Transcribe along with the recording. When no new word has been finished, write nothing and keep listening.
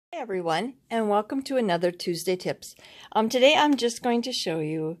Hi everyone, and welcome to another Tuesday Tips. Today I'm just going to show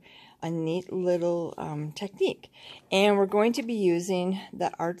you a neat little technique, and we're going to be using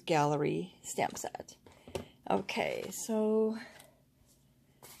the Art Gallery stamp set. Okay, so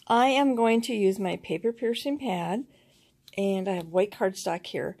I am going to use my paper piercing pad, and I have white cardstock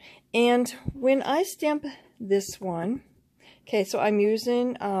here. And when I stamp this one, okay, so I'm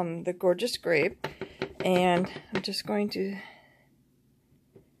using the Gorgeous Grape, and I'm just going to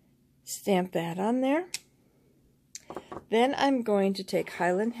stamp that on there. Then I'm going to take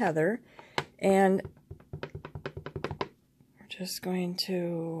Highland Heather, and we're just going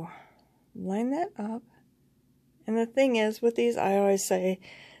to line that up. And the thing is, with these, I always say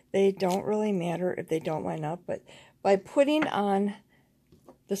they don't really matter if they don't line up, but by putting on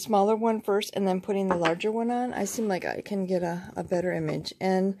the smaller one first and then putting the larger one on, I seem like I can get a better image.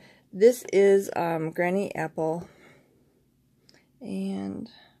 And this is Granny Apple, and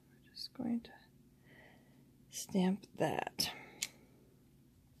going to stamp that.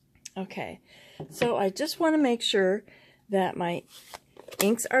 Okay, so I just want to make sure that my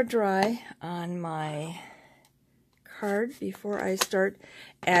inks are dry on my card before I start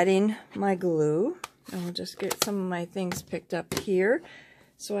adding my glue. And I'll just get some of my things picked up here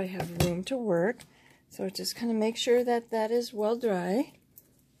so I have room to work. So just kind of make sure that that is well dry.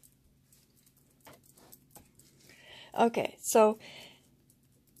 Okay, so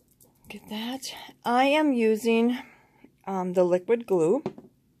get that. I am using the liquid glue,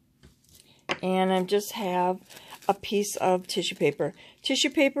 and I just have a piece of tissue paper. Tissue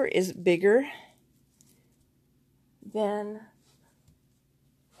paper is bigger than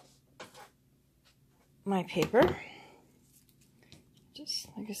my paper. Just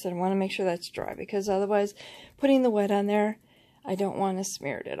like I said, I want to make sure that's dry, because otherwise putting the wet on there, I don't want to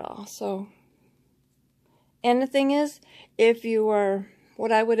smear it at all. So, and the thing is, if you are, what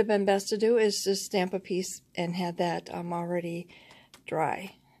I would have been best to do is just stamp a piece and have that already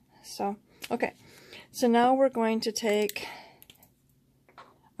dry. So, okay. So now we're going to take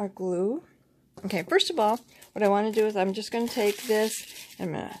our glue. Okay, first of all, what I want to do is I'm just going to take this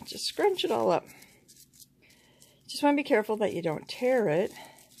and I'm going to just scrunch it all up. Just want to be careful that you don't tear it,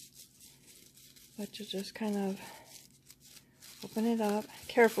 but you just kind of open it up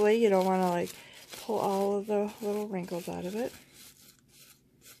carefully. You don't want to like pull all of the little wrinkles out of it.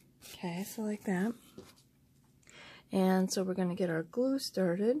 Okay, so like that. And so we're going to get our glue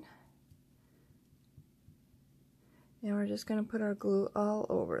started. And we're just going to put our glue all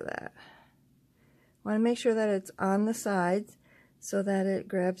over that. Want to make sure that it's on the sides so that it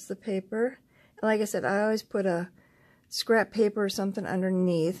grabs the paper. And like I said, I always put a scrap paper or something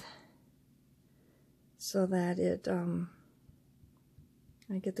underneath so that it, I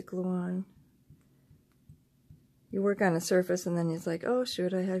get the glue on. You work on a surface and then it's like, oh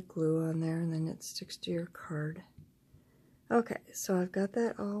shoot, I had glue on there, and then it sticks to your card. Okay, so I've got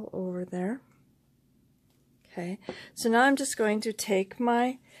that all over there. Okay, so now I'm just going to take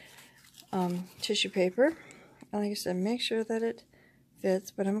my tissue paper, and like I said, make sure that it fits,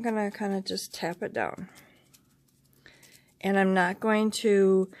 but I'm going to kind of just tap it down. And I'm not going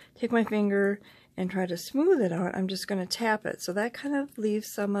to take my finger and try to smooth it out, I'm just going to tap it, so that kind of leaves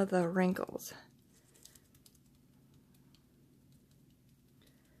some of the wrinkles.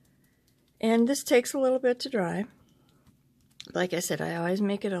 And this takes a little bit to dry. Like I said, I always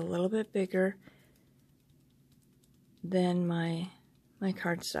make it a little bit bigger than my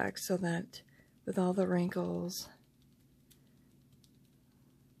cardstock, so that with all the wrinkles,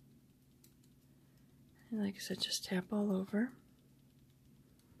 and like I said, just tap all over.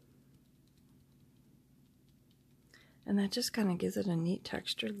 And that just kind of gives it a neat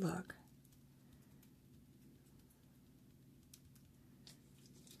textured look.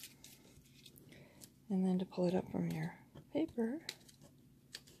 And then to pull it up from your paper,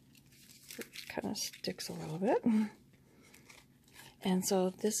 it kind of sticks a little bit. And so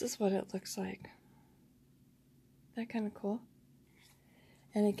this is what it looks like. That kind of cool.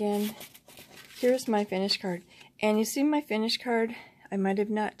 And again, here's my finished card. And you see my finished card, I might have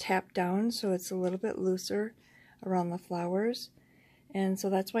not tapped down, so it's a little bit looser around the flowers. And so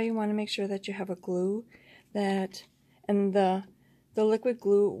that's why you want to make sure that you have a glue that, and the liquid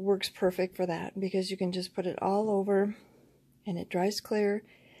glue works perfect for that, because you can just put it all over and it dries clear,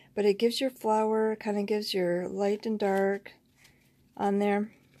 but it gives your flower, kind of gives your light and dark on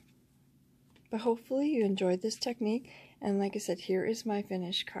there. But hopefully you enjoyed this technique, and like I said, here is my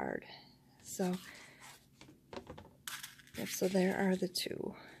finished card. So, yep, so there are the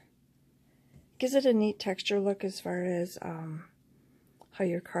two. Gives it a neat texture look as far as how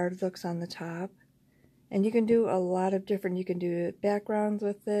your card looks on the top. And you can do a lot of different, you can do backgrounds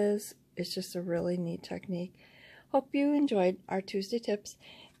with this. It's just a really neat technique. Hope you enjoyed our Tuesday tips,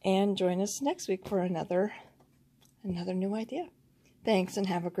 and join us next week for another new idea. Thanks, and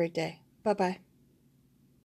have a great day. Bye-bye.